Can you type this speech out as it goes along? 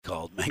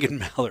Megan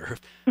Mellar,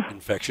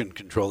 Infection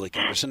Control League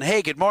Gunderson.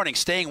 Hey, good morning.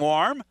 Staying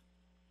warm?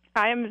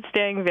 I am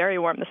staying very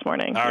warm this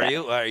morning. Are yes.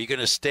 you? Are you going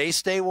to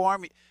stay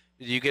warm?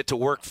 Did you get to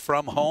work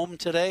from home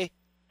today?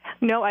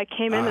 No, I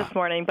came in this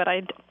morning, but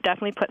I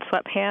definitely put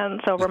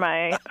sweatpants over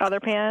my other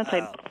pants.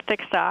 I had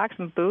thick socks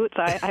and boots.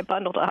 I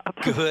bundled up.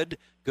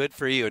 Good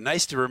for you.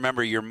 Nice to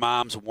remember your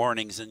mom's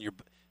warnings in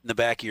the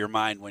back of your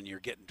mind when you're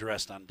getting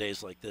dressed on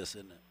days like this,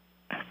 isn't it?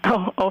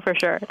 Oh, for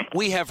sure.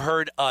 We have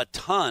heard a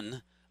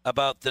ton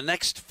about the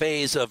next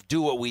phase of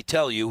Do What We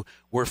Tell You.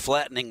 We're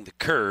flattening the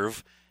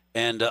curve,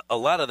 and a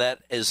lot of that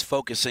is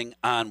focusing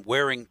on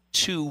wearing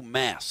 2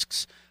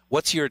 masks.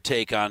 What's your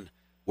take on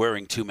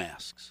wearing 2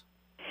 masks?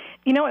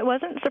 You know, it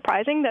wasn't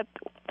surprising that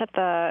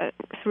the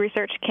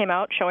research came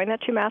out showing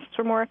that 2 masks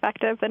were more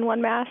effective than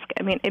 1 mask.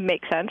 I mean, it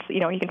makes sense. You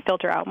know, you can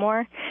filter out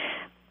more.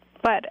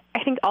 But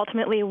I think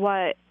ultimately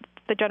what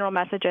the general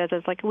message is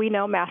like we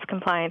know mask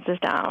compliance is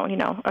down,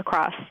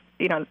 across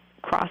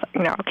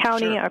our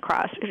county, Sure.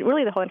 across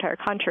really the whole entire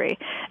country.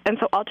 And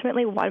so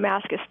ultimately 1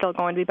 mask is still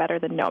going to be better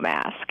than no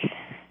mask.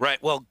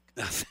 Right. Well,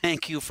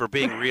 thank you for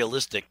being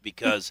realistic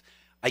because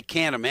I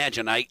can't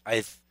imagine. I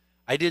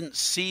didn't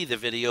see the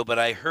video, but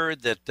I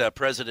heard that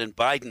President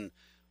Biden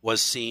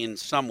was seen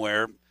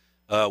somewhere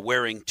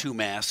wearing 2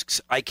 masks.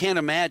 I can't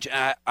imagine.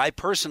 I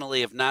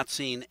personally have not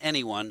seen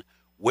anyone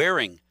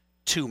wearing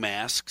 2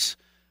 masks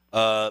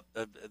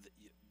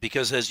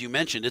because, as you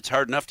mentioned, it's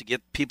hard enough to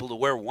get people to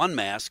wear 1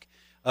 mask.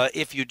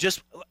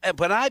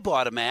 When I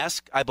bought a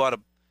mask, I bought a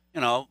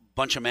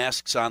bunch of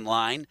masks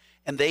online,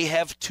 and they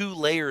have 2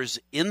 layers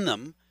in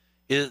them.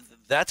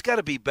 That's got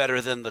to be better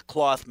than the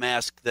cloth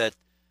mask that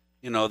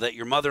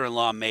your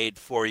mother-in-law made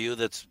for you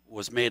that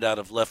was made out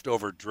of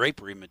leftover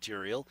drapery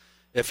material.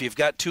 If you've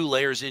got 2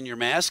 layers in your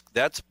mask,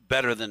 that's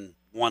better than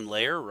 1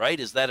 layer, right?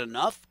 Is that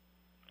enough?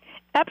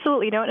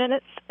 Absolutely,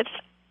 and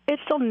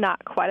it's still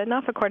not quite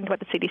enough according to what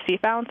the CDC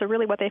found. So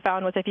really what they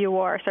found was if you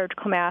wore a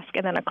surgical mask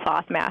and then a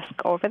cloth mask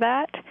over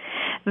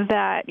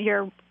that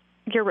your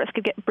risk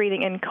of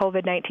breathing in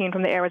COVID-19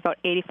 from the air was about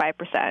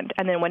 85%.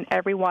 And then when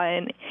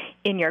everyone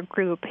in your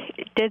group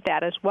did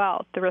that as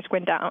well, the risk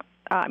went down.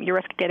 Your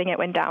risk of getting it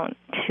went down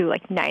to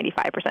like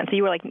 95%. So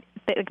you were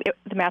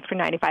the masks were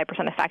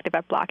 95% effective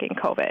at blocking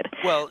COVID.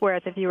 Well,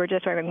 whereas if you were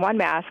just wearing 1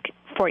 mask,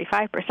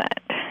 45%.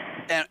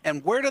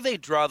 And where do they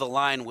draw the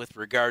line with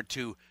regard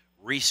to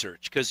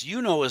research? Because you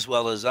know as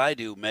well as I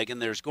do, Megan,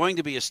 there's going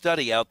to be a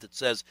study out that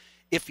says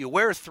if you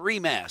wear 3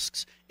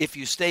 masks, if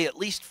you stay at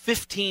least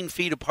 15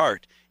 feet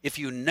apart, if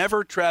you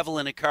never travel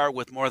in a car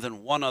with more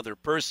than 1 other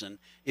person,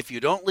 if you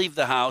don't leave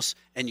the house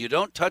and you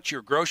don't touch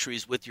your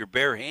groceries with your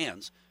bare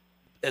hands,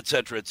 et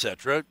cetera,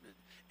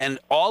 and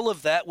all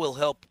of that will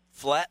help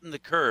flatten the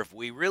curve.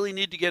 We really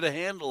need to get a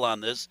handle on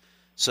this,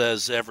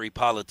 says every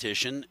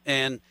politician,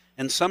 and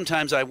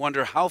sometimes I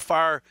wonder how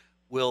far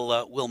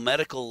will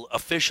medical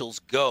officials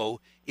go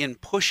in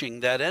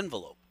pushing that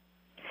envelope.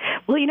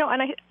 Well,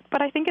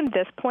 but I think in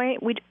this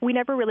point, we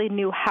never really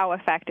knew how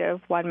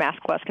effective 1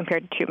 mask was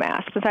compared to 2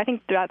 masks. And so I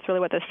think that's really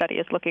what this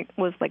study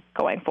was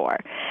going for.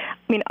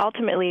 I mean,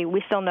 ultimately,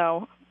 we still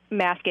know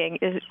masking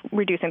is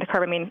reducing the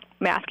curve. I mean,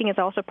 masking is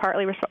also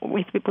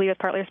we believe it's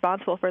partly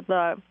responsible for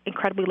the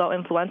incredibly low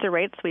influenza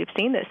rates we've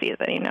seen this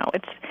season.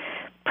 It's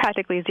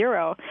practically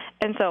 0,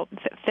 and so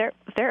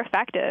they're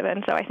effective.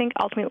 And so I think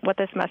ultimately what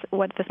this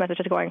message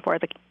is going for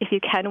is like if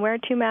you can wear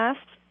 2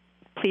 masks,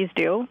 please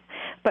do.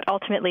 But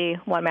ultimately,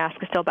 1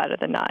 mask is still better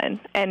than none.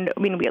 And I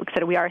mean, like I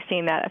said, we are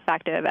seeing that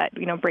effective at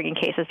bringing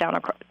cases down,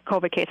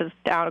 COVID cases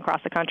down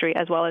across the country,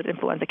 as well as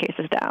influenza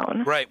cases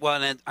down. Right.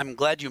 Well, and I'm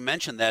glad you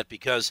mentioned that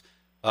because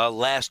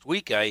last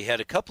week I had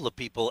a couple of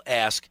people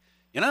ask,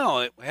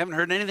 I haven't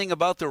heard anything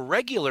about the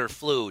regular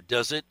flu.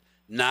 Does it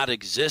not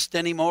exist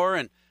anymore?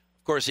 And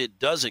of course, it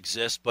does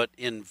exist, but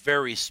in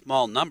very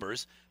small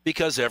numbers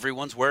because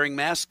everyone's wearing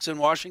masks and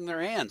washing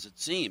their hands, it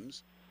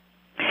seems.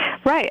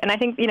 Right, and I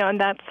think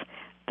and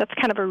that's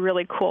kind of a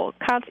really cool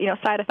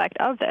side effect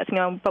of this.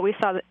 But we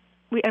saw that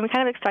we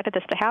kind of expected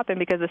this to happen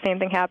because the same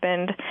thing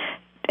happened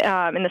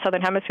in the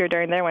Southern Hemisphere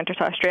during their winter.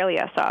 So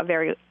Australia saw a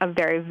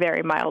very,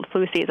 very mild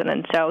flu season,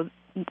 and so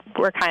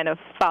we're kind of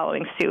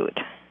following suit.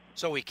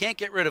 So we can't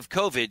get rid of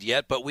COVID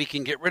yet, but we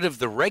can get rid of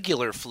the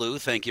regular flu.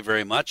 Thank you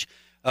very much.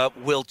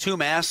 Will 2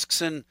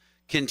 masks and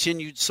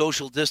continued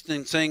social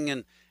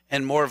distancing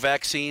and more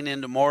vaccine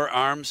into more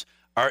arms,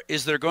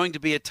 is there going to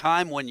be a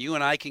time when you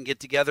and I can get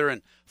together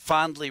and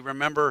fondly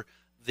remember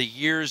the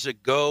years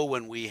ago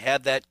when we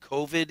had that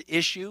COVID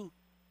issue?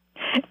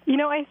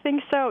 I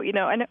think so.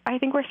 And I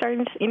think we're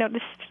starting to, to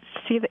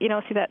see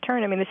that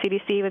turn. I mean, the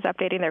CDC was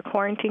updating their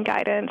quarantine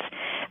guidance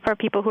for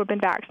people who have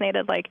been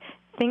vaccinated. Like,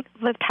 I think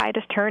the tide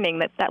is turning.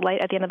 That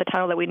light at the end of the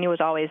tunnel that we knew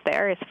was always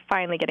there is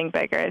finally getting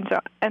bigger. And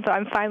so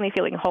I'm finally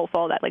feeling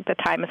hopeful that the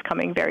time is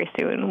coming very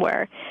soon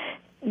where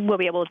we'll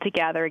be able to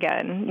gather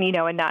again,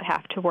 and not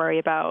have to worry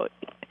about,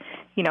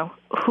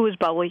 whose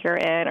bubble you're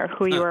in or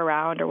who you're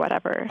around or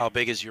whatever. How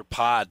big is your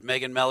pod?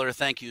 Megan Mellar,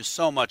 thank you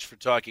so much for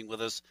talking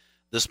with us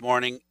this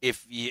morning.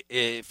 If you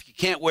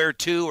can't wear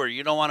 2 or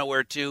you don't want to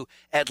wear 2,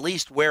 at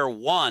least wear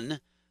 1.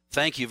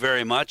 Thank you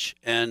very much,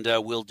 and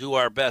we'll do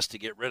our best to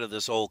get rid of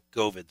this old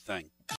COVID thing.